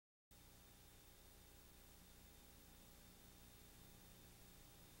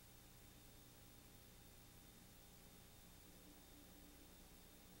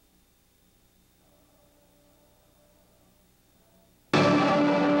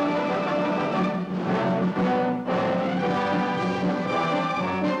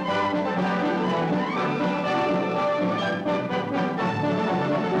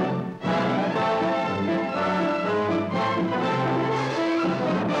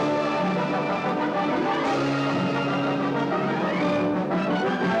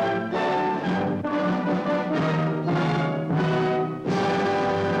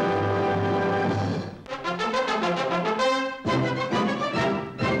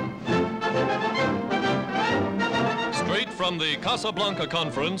From the Casablanca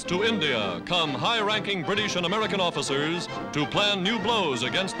Conference to India come high-ranking British and American officers to plan new blows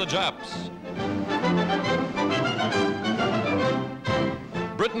against the Japs.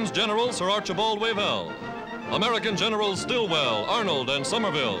 Britain's General Sir Archibald Wavell, American Generals Stilwell, Arnold, and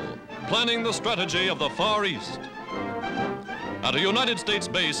Somerville, planning the strategy of the Far East. At a United States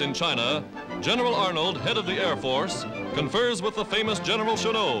base in China, General Arnold, head of the Air Force, confers with the famous General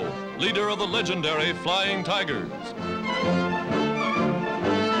Chennault, leader of the legendary Flying Tigers.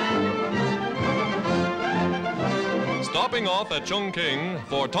 Stopping off at Chongqing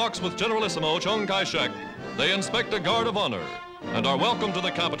for talks with Generalissimo Chiang Kai-shek, they inspect a guard of honor and are welcomed to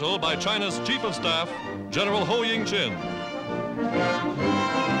the capital by China's Chief of Staff, General Ho Ying-chin.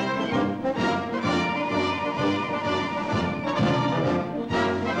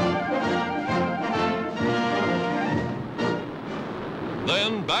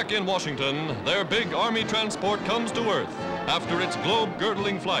 Then, back in Washington, their big Army transport comes to Earth after its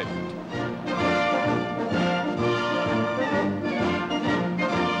globe-girdling flight.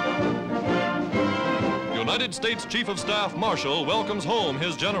 United States Chief of Staff Marshall welcomes home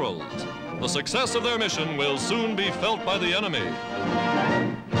his generals. The success of their mission will soon be felt by the enemy.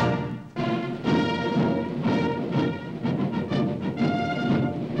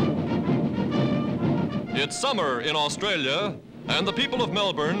 It's summer in Australia, and the people of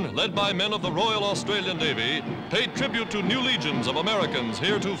Melbourne, led by men of the Royal Australian Navy, paid tribute to new legions of Americans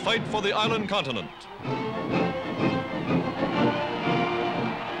here to fight for the island continent.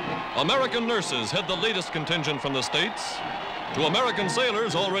 American nurses head the latest contingent from the States. To American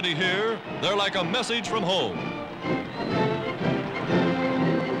sailors already here, they're like a message from home.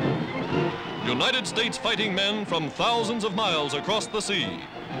 United States fighting men from thousands of miles across the sea.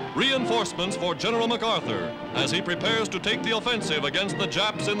 Reinforcements for General MacArthur as he prepares to take the offensive against the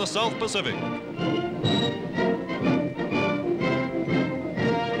Japs in the South Pacific.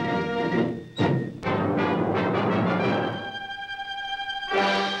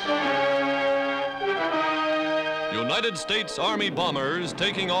 United States Army bombers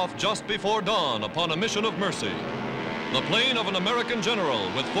taking off just before dawn upon a mission of mercy. The plane of an American general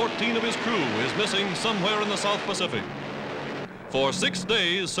with 14 of his crew is missing somewhere in the South Pacific. For 6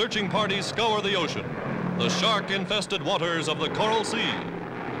 days, searching parties scour the ocean, the shark-infested waters of the Coral Sea.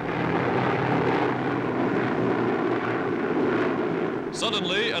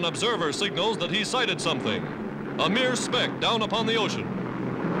 Suddenly, an observer signals that he sighted something, a mere speck down upon the ocean.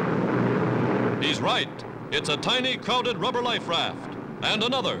 He's right. It's a tiny, crowded rubber life raft, and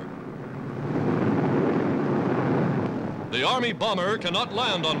another. The Army bomber cannot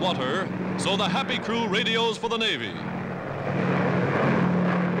land on water, so the happy crew radios for the Navy.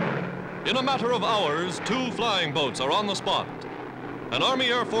 In a matter of hours, 2 flying boats are on the spot. An Army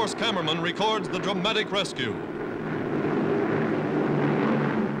Air Force cameraman records the dramatic rescue.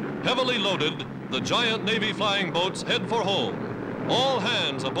 Heavily loaded, the giant Navy flying boats head for home. All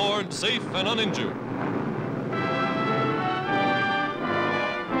hands aboard safe and uninjured.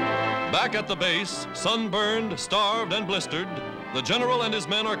 Back at the base, sunburned, starved, and blistered, the general and his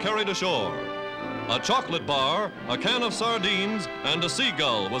men are carried ashore. A chocolate bar, a can of sardines, and a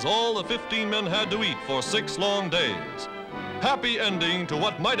seagull was all the 15 men had to eat for 6 long days. Happy ending to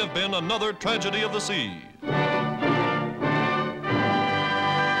what might have been another tragedy of the sea.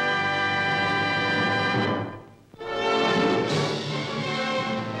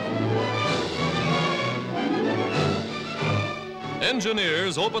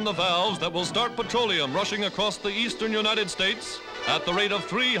 Engineers open the valves that will start petroleum rushing across the eastern United States at the rate of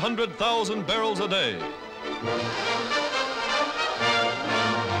 300,000 barrels a day.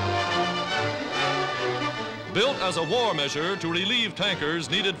 Built as a war measure to relieve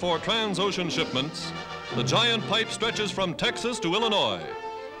tankers needed for trans-ocean shipments, the giant pipe stretches from Texas to Illinois,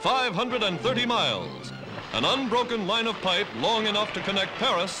 530 miles, an unbroken line of pipe long enough to connect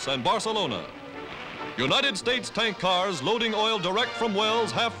Paris and Barcelona. United States tank cars loading oil direct from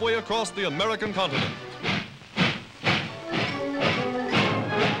wells halfway across the American continent.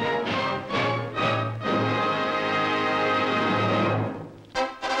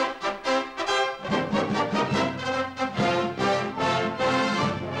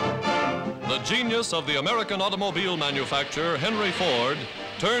 The genius of the American automobile manufacturer Henry Ford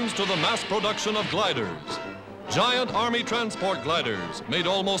turns to the mass production of gliders. Giant Army transport gliders made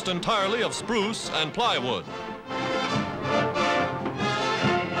almost entirely of spruce and plywood.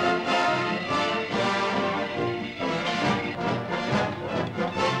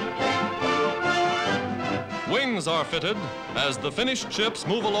 Wings are fitted as the finished ships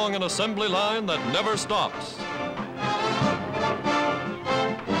move along an assembly line that never stops.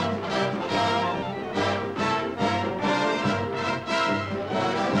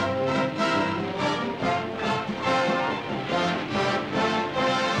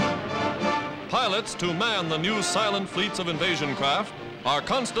 pilots to man the new silent fleets of invasion craft are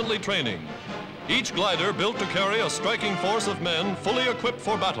constantly training. Each glider built to carry a striking force of men fully equipped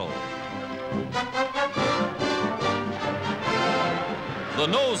for battle. The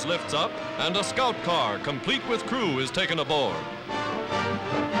nose lifts up and a scout car complete with crew is taken aboard.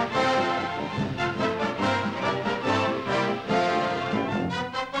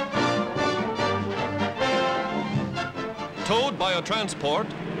 Towed by a transport,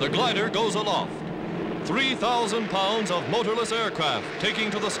 the glider goes aloft. 3,000 pounds of motorless aircraft taking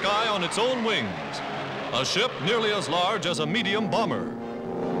to the sky on its own wings. A ship nearly as large as a medium bomber.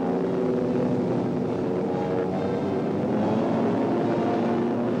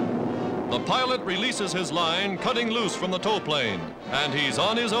 The pilot releases his line, cutting loose from the tow plane, and he's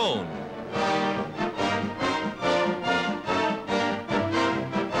on his own.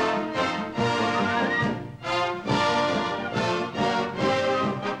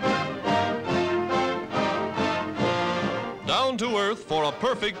 Down to earth for a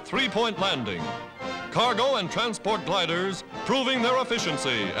perfect three-point landing. Cargo and transport gliders proving their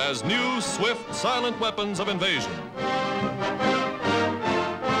efficiency as new, swift, silent weapons of invasion.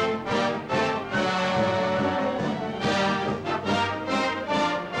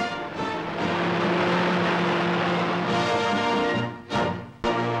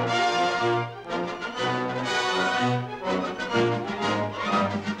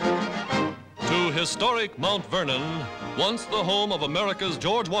 To historic Mount Vernon, once the home of America's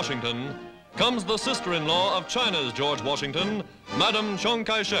George Washington, comes the sister-in-law of China's George Washington, Madame Chiang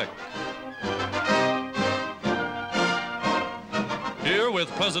Kai-shek. Here with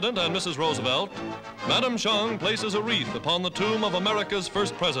President and Mrs. Roosevelt, Madame Chiang places a wreath upon the tomb of America's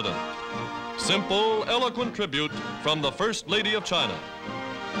first president. Simple, eloquent tribute from the First Lady of China.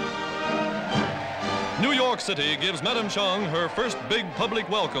 New York City gives Madame Chiang her first big public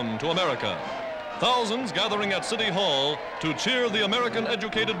welcome to America. Thousands gathering at City Hall to cheer the American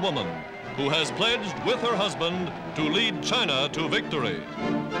educated woman who has pledged with her husband to lead China to victory.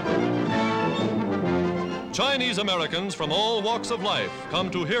 Chinese Americans from all walks of life come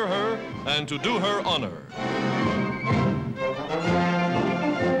to hear her and to do her honor.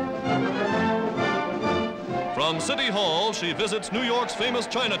 From City Hall, she visits New York's famous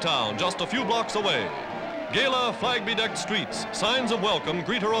Chinatown just a few blocks away. Gala flag-bedecked streets, signs of welcome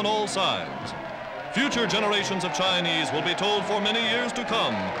greet her on all sides. Future generations of Chinese will be told for many years to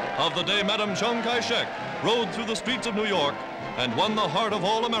come of the day Madame Chiang Kai-shek rode through the streets of New York and won the heart of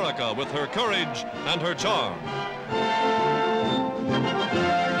all America with her courage and her charm.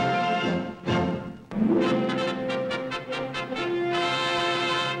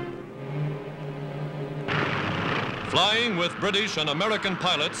 Flying with British and American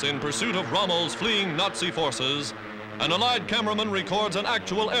pilots in pursuit of Rommel's fleeing Nazi forces, an Allied cameraman records an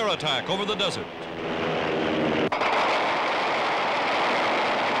actual air attack over the desert.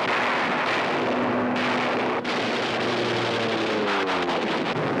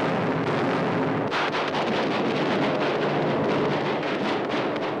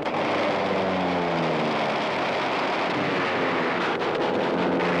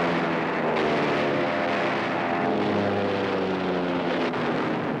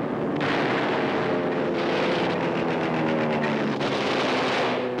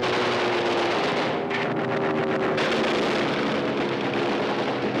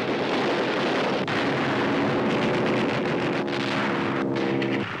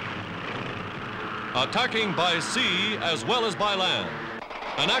 Attacking by sea as well as by land.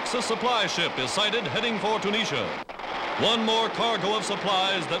 An Axis supply ship is sighted heading for Tunisia. One more cargo of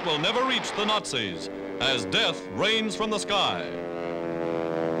supplies that will never reach the Nazis as death rains from the sky.